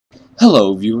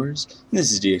Hello viewers,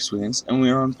 this is DxWiggins and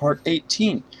we are on part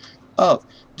 18 of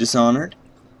Dishonored,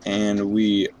 and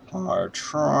we are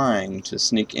trying to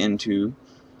sneak into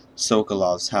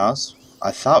Sokolov's house. I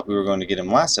thought we were going to get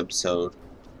him last episode,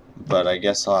 but I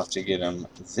guess I'll have to get him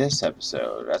this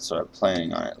episode. That's what I'm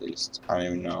planning on, at least. I don't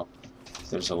even know if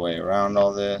there's a way around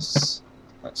all this.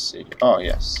 Let's see. Oh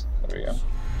yes, there we go.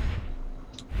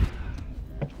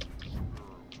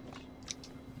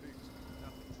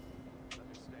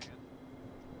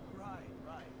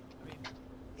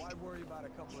 Worry about a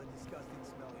couple of disgusting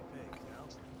smelly pigs, you know?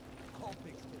 All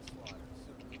pigs get slaughtered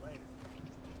sooner or later.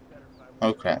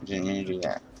 Oh crap, didn't mean to do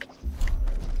that.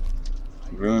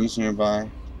 Ruins nearby.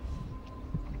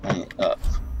 And up.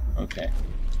 Okay.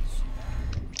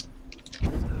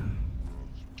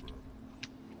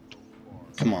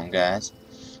 Come on, guys.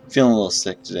 Feeling a little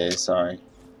sick today, sorry.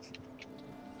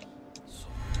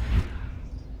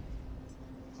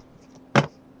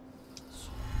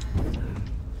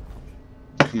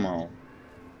 Come on.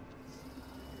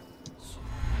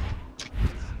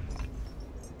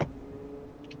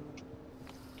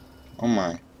 Oh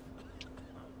my.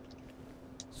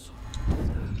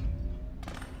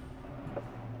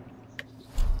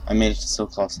 I made it to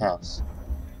Sokolov's house.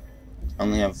 I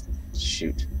only have...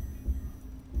 shoot.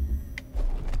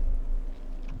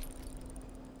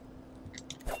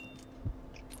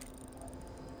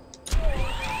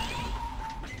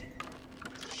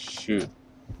 Shoot.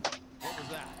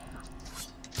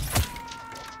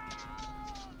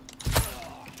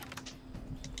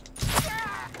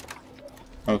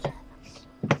 Okay.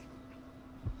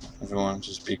 Everyone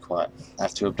just be quiet. I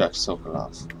have to abduct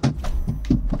Sokolov.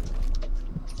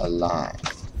 Alive.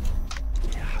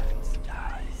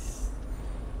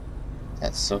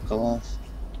 That's Sokolov?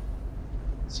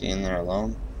 Is he in there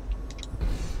alone?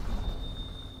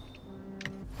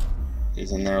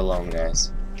 He's in there alone,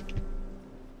 guys.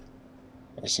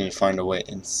 I just need to find a way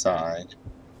inside.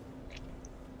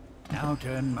 Now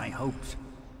turn my hopes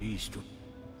east to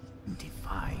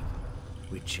 25,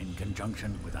 which in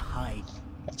conjunction with a high...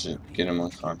 I have to get him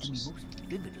unconscious. most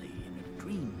vividly in a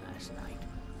dream last night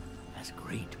has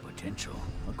great potential,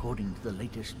 according to the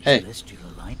latest celestial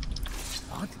light.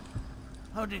 What?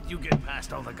 How did you get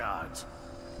past all the guards?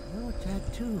 Your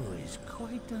tattoo is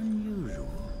quite unusual.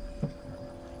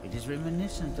 It is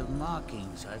reminiscent of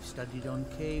markings I've studied on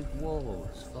cave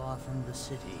walls far from the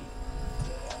city.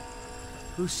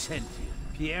 Who sent you?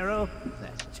 Piero?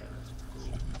 That jealous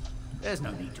fool. There's no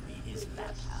need to be his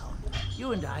lap hound.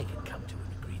 You and I can come to an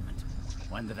agreement.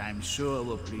 One that I'm sure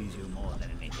will please you more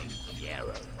than anything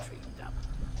Piero dreamed up.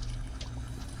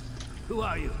 Who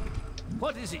are you?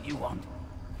 What is it you want?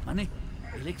 Money?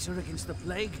 Elixir against the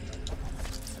plague?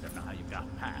 I don't know how you got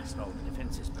past all the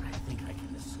defenses, but I think I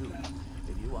can assume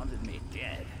if you wanted me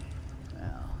dead,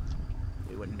 well,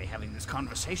 we wouldn't be having this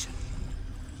conversation.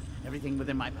 Everything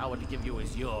within my power to give you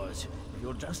is yours. If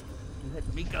you'll just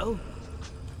let me go.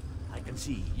 I can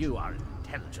see you are an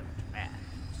intelligent man,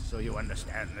 so you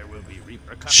understand there will be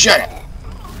repercussions. Shut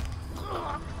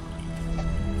up!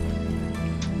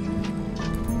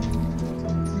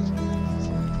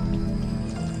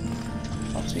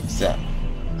 I'll take that.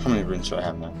 How many runes do I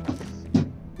have now?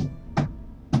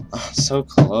 Oh, so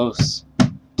close.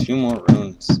 2 more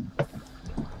runes.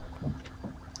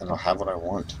 And I'll have what I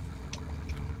want.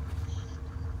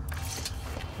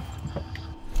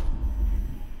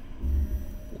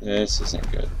 This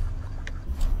isn't good.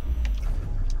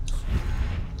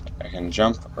 I can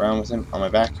jump around with him on my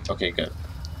back. Okay, good.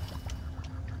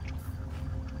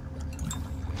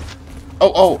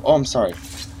 Oh, I'm sorry.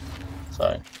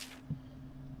 Sorry.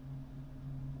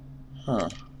 Huh.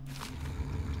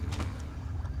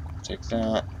 Take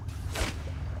that.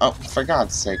 Oh, for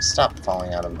God's sake, stop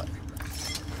falling out of my...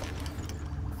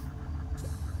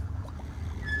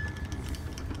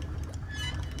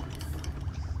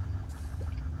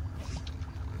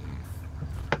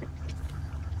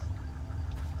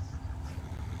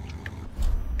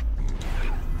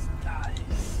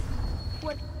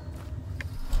 What?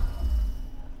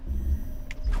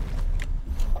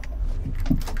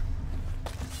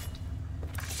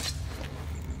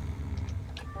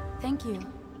 Thank you,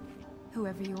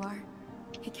 whoever you are.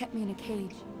 He kept me in a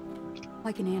cage,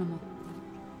 like an animal.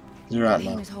 You're right The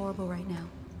pain now. is horrible right now,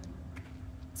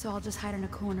 so I'll just hide in a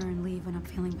corner and leave when I'm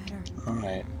feeling better.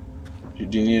 Alright. Do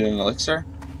you need an elixir?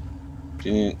 Do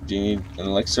you need an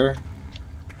elixir?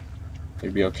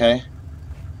 You'd be okay?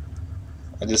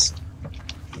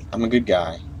 I'm a good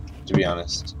guy, to be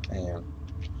honest. I am.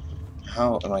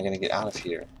 How am I gonna get out of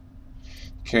here?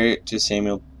 Carry it to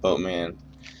Samuel Boatman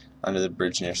under the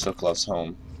bridge near Sokolov's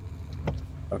home.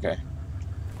 Okay.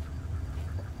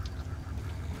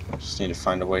 Just need to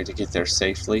find a way to get there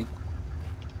safely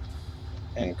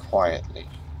and quietly.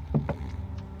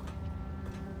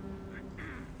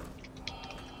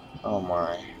 Oh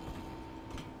my.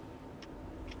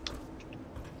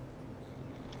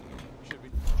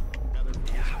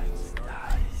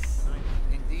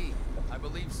 Indeed, I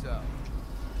believe so.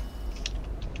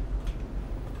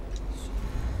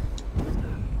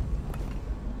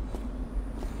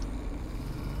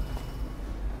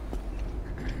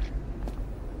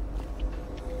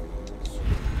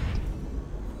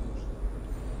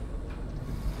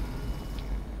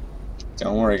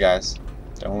 Don't worry, guys.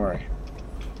 Don't worry.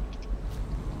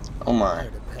 Oh my.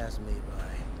 To pass me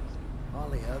by. All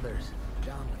the others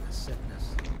down with the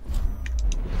sickness.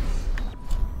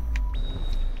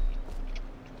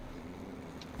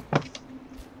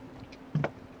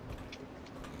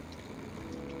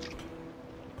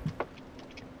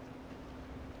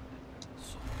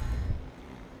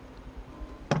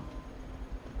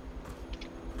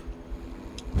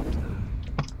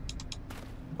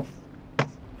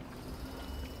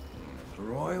 The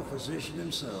royal physician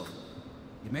himself.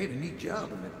 You made a neat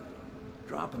job of it.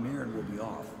 Drop him here and we'll be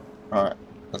off. Alright,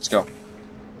 let's go.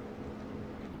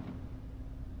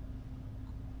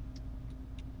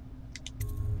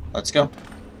 Let's go.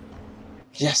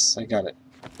 Yes, I got it.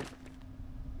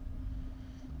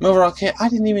 Overall chaos. I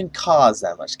didn't even cause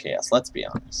that much chaos, let's be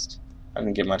honest. I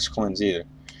didn't get much coins either.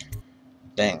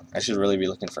 Dang, I should really be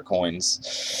looking for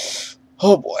coins.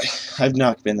 Oh boy, I've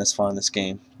not been this far in this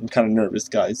game. I'm kind of nervous,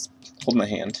 guys. Hold my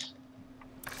hand.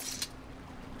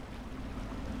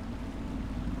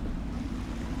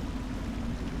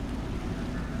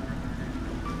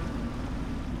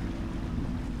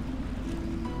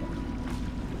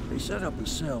 They set up a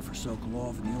cell for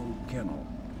Sokolov in the old kennel.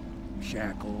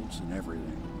 Shackles and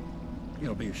everything.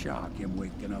 It'll be a shock, him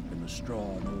waking up in the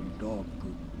straw and old dog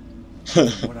poop.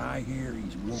 From what I hear,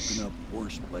 he's woken up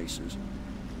worse places.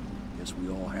 Guess we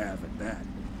all have at that.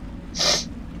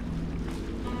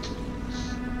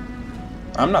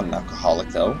 I'm not an alcoholic,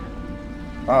 though.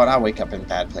 Why would I wake up in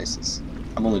bad places?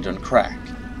 I'm only doing crack.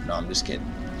 No, I'm just kidding.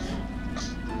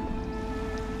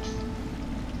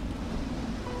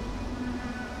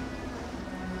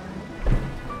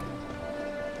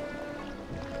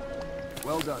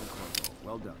 Well done, Corporal.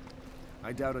 Well done.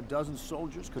 I doubt a dozen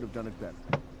soldiers could have done it better.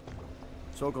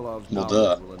 Sokolov's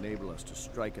knowledge will enable us to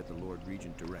strike at the Lord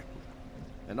Regent directly,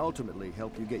 and ultimately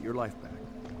help you get your life back.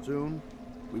 Soon,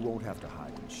 we won't have to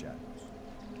hide in the shadows.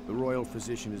 The royal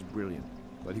physician is brilliant,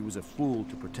 but he was a fool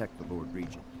to protect the Lord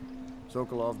Regent.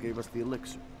 Sokolov gave us the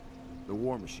elixir, the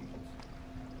war machines.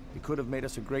 He could have made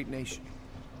us a great nation.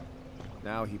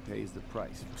 Now he pays the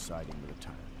price for siding with a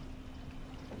tyrant.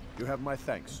 You have my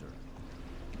thanks, sir.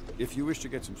 If you wish to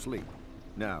get some sleep,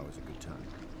 now is a good time.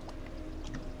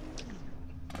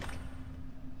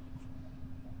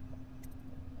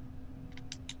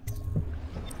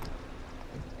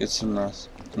 Get some rest.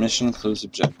 Mission includes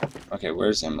objective. Okay,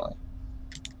 where's Emily?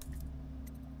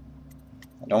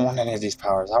 I don't want any of these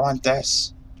powers. I want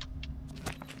this.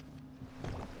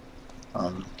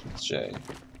 J.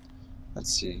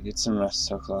 Let's see. Get some rest.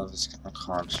 Sokolov is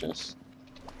unconscious.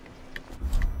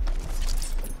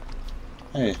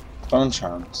 Hey, bone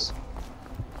charms.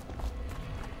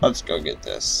 Let's go get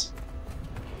this.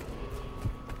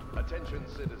 Attention,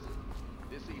 citizens.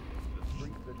 This evening, the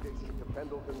streets adjacent to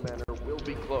Pendleton Manor will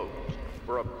be closed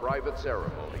for a private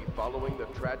ceremony following the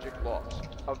tragic loss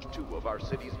of two of our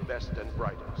city's best and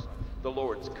brightest, the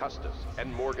Lords Custis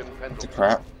and Morgan Pendleton. The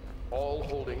crap. All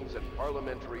holdings and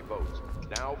parliamentary votes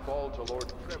now fall to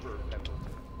Lord Trevor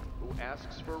Pendleton, who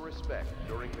asks for respect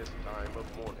during this time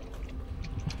of mourning.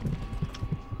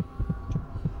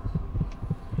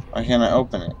 Why can't I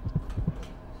open it?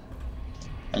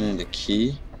 I need a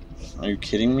key? Are you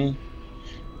kidding me?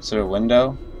 Is there a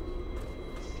window?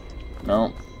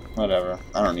 No, whatever.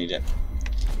 I don't need it.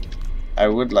 I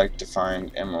would like to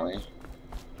find Emily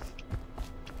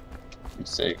and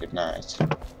say goodnight.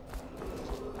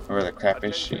 Where the crap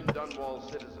is she? Dunwall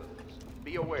citizens,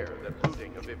 be aware that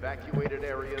looting of evacuated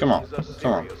areas Come on, is a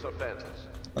come on. serious offense.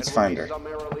 Let's and find will her. be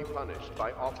summarily punished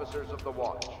by officers of the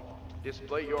watch.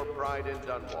 Display your pride in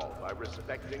Dunwall by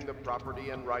respecting the property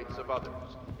and rights of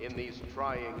others in these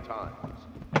trying times,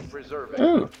 and preserving.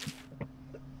 Ooh.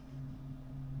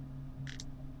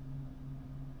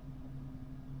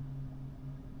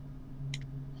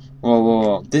 Whoa, whoa,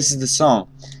 whoa. This is the song.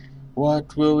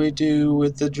 What will we do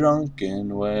with the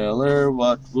drunken whaler?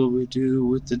 What will we do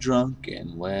with the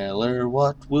drunken whaler?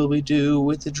 What will we do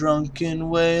with the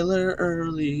drunken whaler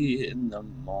early in the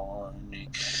morning?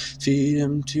 Feed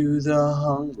him to the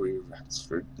hungry rats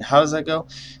for... How does that go?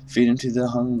 Feed him to the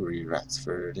hungry rats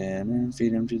for dinner.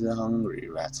 Feed him to the hungry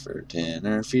rats for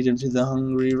dinner. Feed him to the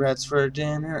hungry rats for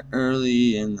dinner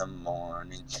early in the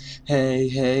morning. Hey,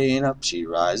 hey, and up she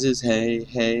rises. Hey,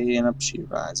 hey, and up she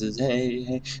rises. Hey,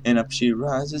 hey, and up she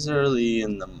rises early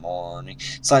in the morning.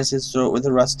 Slice his throat with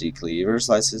a rusty cleaver.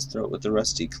 Slice his throat with a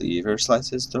rusty cleaver. Slice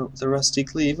his throat with a rusty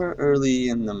cleaver early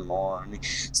in the morning.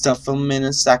 Stuff him in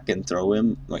a sack and throw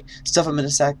him... Wait. Stuff him in a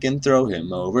sack and throw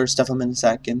him over. Stuff him in a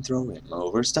sack and throw him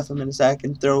over. Stuff him in a sack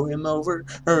and throw him over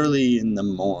early in the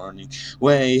morning.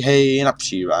 Way, hey, and up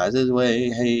she rises. Way,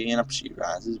 hey, and up she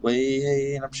rises. Way,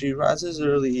 hey, and up she rises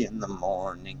early in the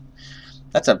morning.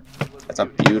 That's a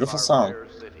beautiful song.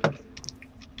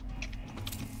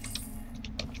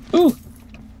 Ooh.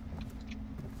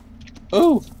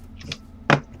 Ooh.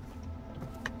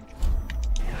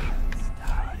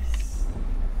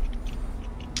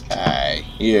 Hey,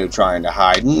 you trying to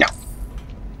hide? No.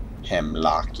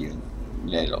 Hemlock, you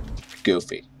little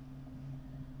goofy.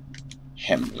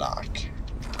 Hemlock.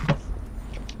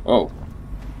 Oh.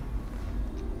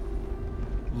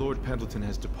 Lord Pendleton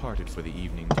has departed for the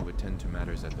evening to attend to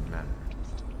matters at the manor.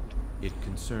 It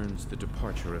concerns the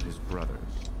departure of his brothers.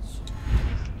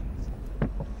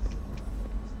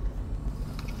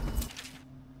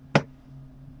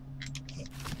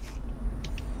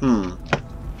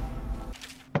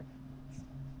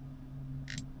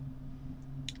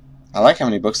 I like how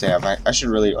many books they have. I should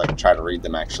really try to read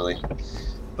them actually,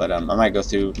 but I might go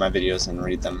through my videos and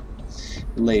read them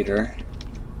later.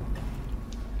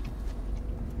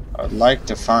 I'd like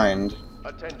to find.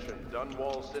 Attention,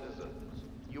 Dunwall citizens.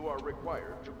 You are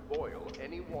required to boil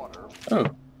any water. Oh.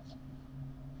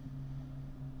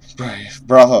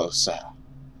 Bravo, sir.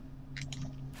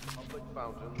 Public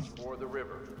fountains or the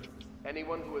river.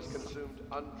 Anyone who has consumed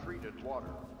untreated water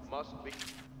must be.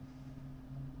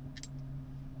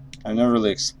 I never really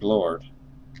explored.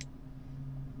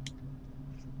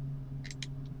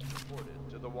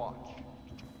 Reported to the watch.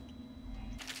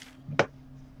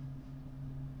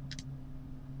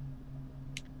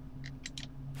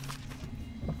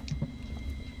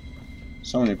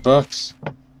 So many books.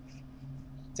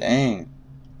 Dang.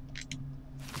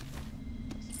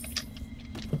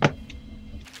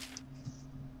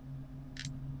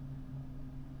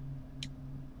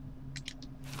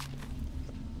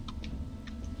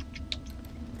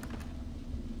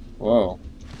 Whoa.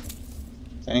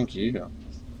 Thank you.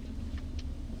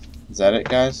 Is that it,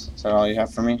 guys? Is that all you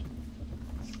have for me?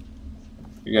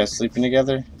 You guys sleeping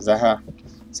together? Is that how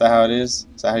it is?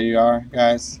 Is that how you are,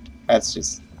 guys?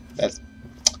 That's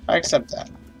I accept that.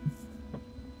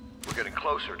 We're getting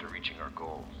closer to reaching our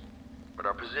goals, but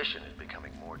our position is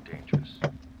becoming more dangerous.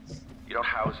 You don't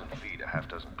house and feed a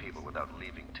half-dozen people without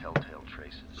leaving telltale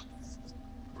traces.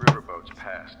 Riverboats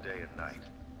pass day and night,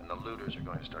 and the looters are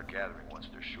going to start gathering once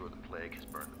they're sure the plague has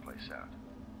burned the place out.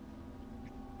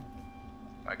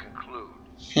 I conclude,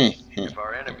 if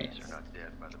our enemies are not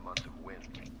dead by the month of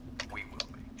wind, we will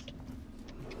be.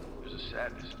 There's a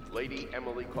sadness. Lady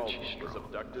Emily Caldwell was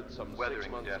abducted some 6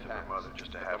 months death of her past. mother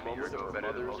just a At half the a year moment ago of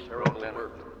better than mother's most terrible grown men.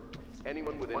 murder.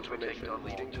 Anyone with Once we take information down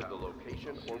leading leading to the towers,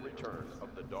 location or return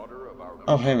of the daughter of our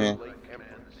Oh, hey, man. late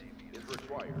empress is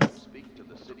required to speak to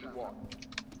the city watch.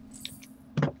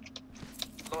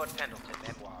 Lord Pendleton,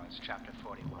 Memoirs, Chapter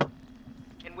 41,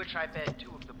 in which I bed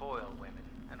 2 of the Boyle women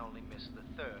and only missed the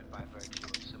 3rd by virtue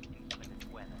of some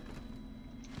inclement weather.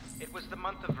 It was the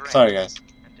month of rain. Sorry, guys.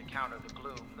 And to counter the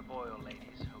gloom, the Boyle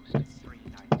ladies hosted 3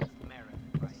 nights of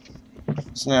merriment riding.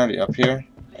 Isn't it already up here?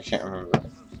 I can't remember.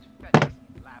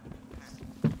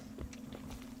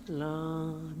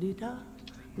 La di da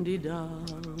di da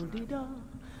di da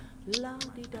la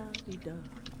di da di da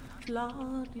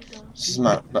la di da. This is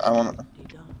my. But I wanna.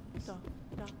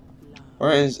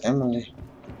 Where is Emily?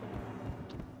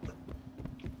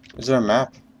 Is there a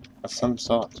map of some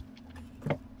sort?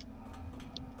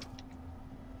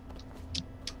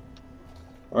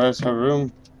 Where's her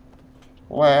room?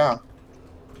 Where?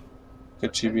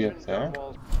 Could she be up there?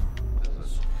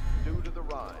 Due to the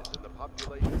rise in the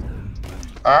population,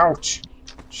 Ouch!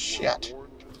 Shit.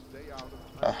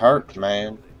 That hurt,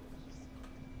 man.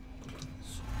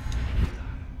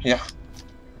 Yeah.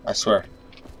 I swear.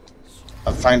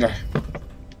 I'll find her.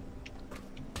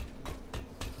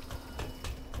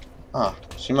 Ah,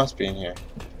 she must be in here.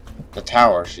 The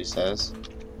tower, she says.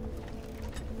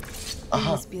 You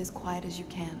Aha. must be as quiet as you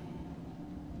can.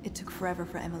 It took forever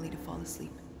for Emily to fall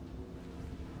asleep.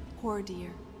 Poor dear.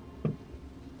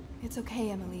 It's okay,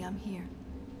 Emily, I'm here.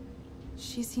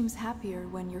 She seems happier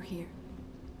when you're here.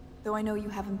 Though I know you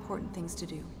have important things to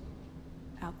do.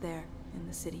 Out there, in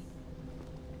the city.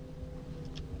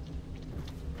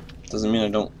 Doesn't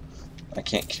mean I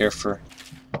can't care for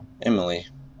Emily.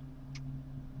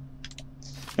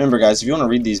 Remember guys, if you want to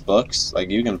read these books,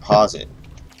 like, you can pause it.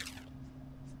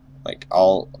 Like,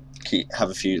 I'll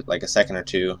have a second or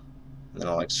two, and then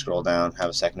I'll like scroll down, have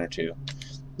a second or two.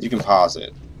 You can pause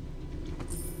it.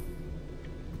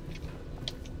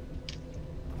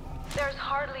 There's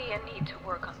hardly a need to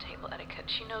work on table etiquette.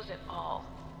 She knows it all,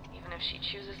 even if she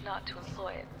chooses not to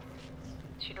employ it.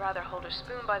 She'd rather hold her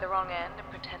spoon by the wrong end and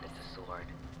pretend it's a sword.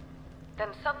 Then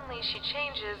suddenly she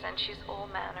changes and she's all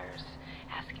manners,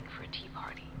 asking for a tea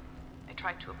party. I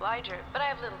tried to oblige her, but I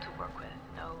have little to work with.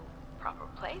 No proper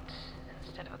plates.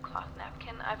 Instead of a cloth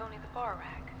napkin, I've only the bar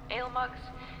rack. Ale mugs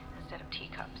instead of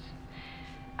teacups.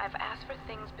 I've asked for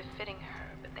things befitting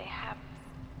her, but they have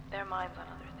their minds on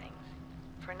other things.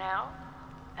 For now,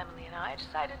 Emily and I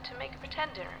decided to make a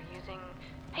pretend dinner using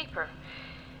paper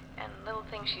and little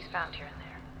things she's found here and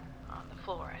there. On the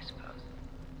floor, I suppose.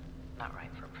 Not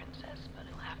right for a princess, but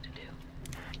it'll have to do.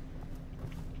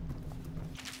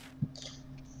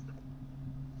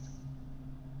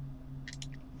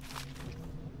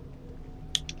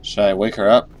 Should I wake her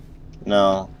up?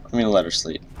 No, I'm gonna let her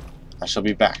sleep. I shall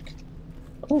be back.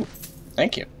 Oh,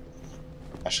 thank you.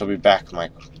 I shall be back, my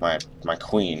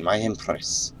queen, my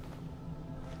empress.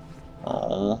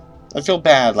 Oh, I feel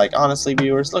bad. Like, honestly,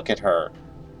 viewers, look at her.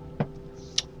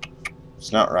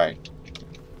 It's not right.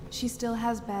 She still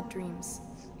has bad dreams,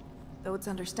 though it's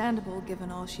understandable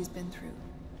given all she's been through.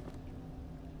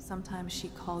 Sometimes she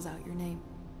calls out your name.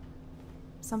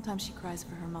 Sometimes she cries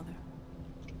for her mother.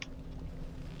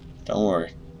 Don't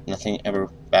worry. Nothing ever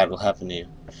bad will happen to you.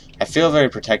 I feel very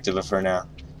protective of her now.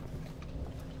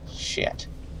 Shit.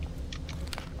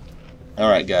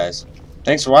 Alright, guys.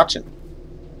 Thanks for watching.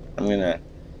 I'm gonna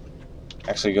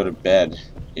actually go to bed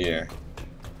here.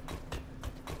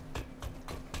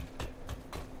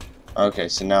 Okay,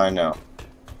 so now I know.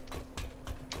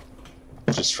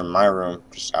 Just from my room,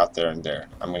 just out there and there.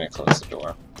 I'm gonna close the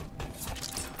door.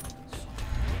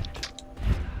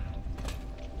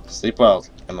 Sleep well,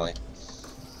 Emily.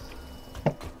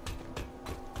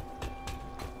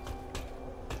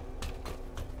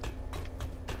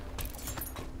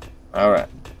 Alright.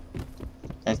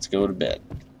 Let's go to bed.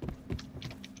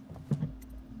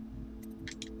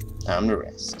 Time to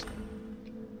rest.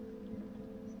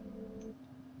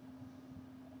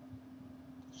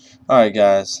 Alright,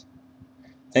 guys.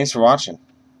 Thanks for watching.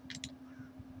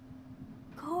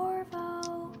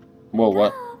 Corvo. Whoa,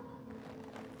 what?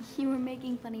 You were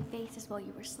making funny faces while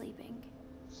you were sleeping.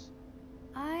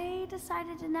 I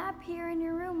decided to nap here in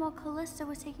your room while Callista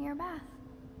was taking her bath.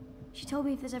 She told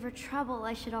me if there's ever trouble,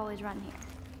 I should always run here.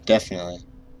 Definitely.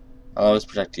 I'll always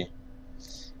protect you.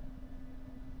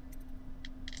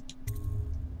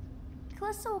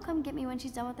 Callista will come get me when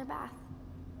she's done with her bath.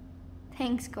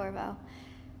 Thanks, Corvo.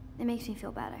 It makes me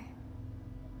feel better.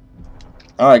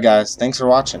 Alright, guys. Thanks for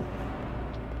watching.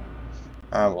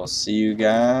 I will see you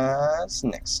guys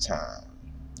next time.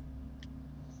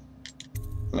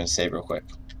 I'm going to save real quick.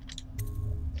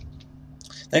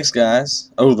 Thanks,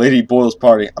 guys. Oh, Lady Boyle's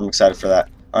party. I'm excited for that.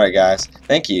 Alright, guys.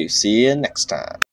 Thank you. See you next time.